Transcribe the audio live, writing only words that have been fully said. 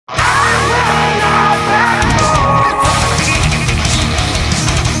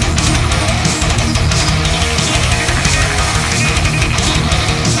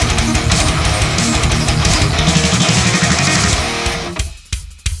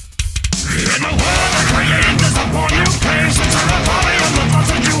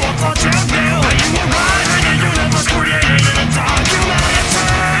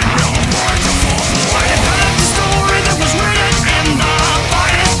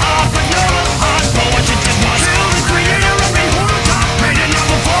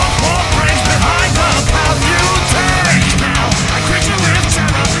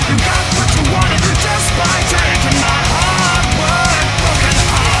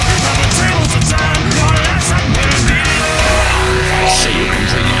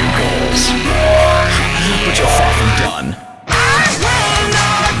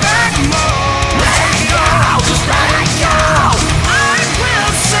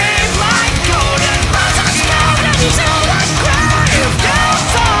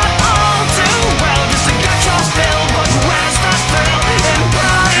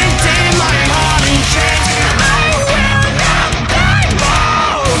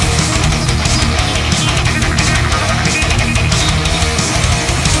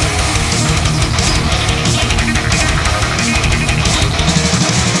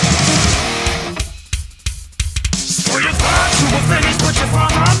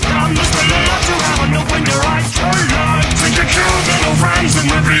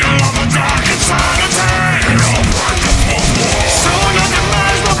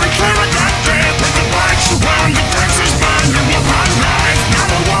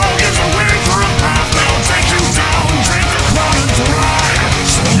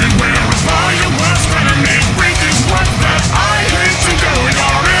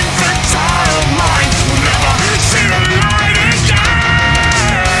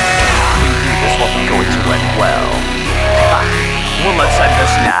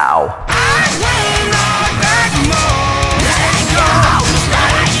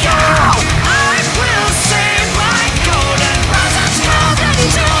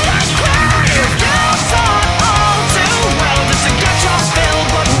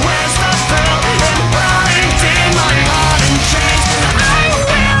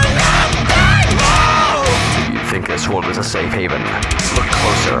a safe haven. Look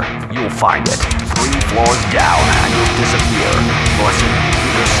closer, you'll find it. 3 floors down, and you'll disappear. Listen to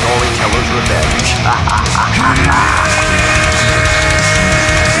the storyteller's revenge.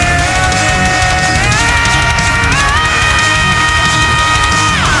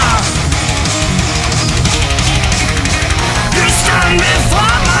 You stand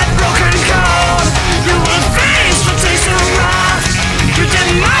before my broken code. You will face the taste of wrath. You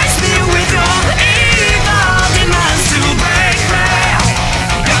demise me with your evil demands to break me.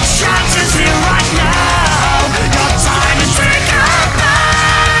 Your chance is here right now. Your time to take a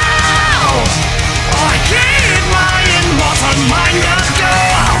bow. I keep my immortal mind as go.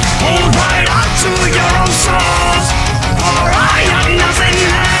 Hold right on to your own souls, for I have nothing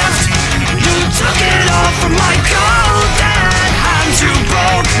left. You took it all from my cold dead hands. You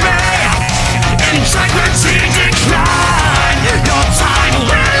broke me. Integrity decline. Your time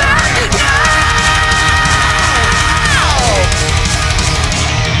will end now.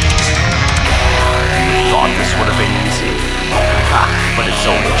 Thought this would have been easy, but it's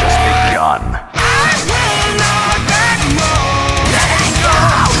only just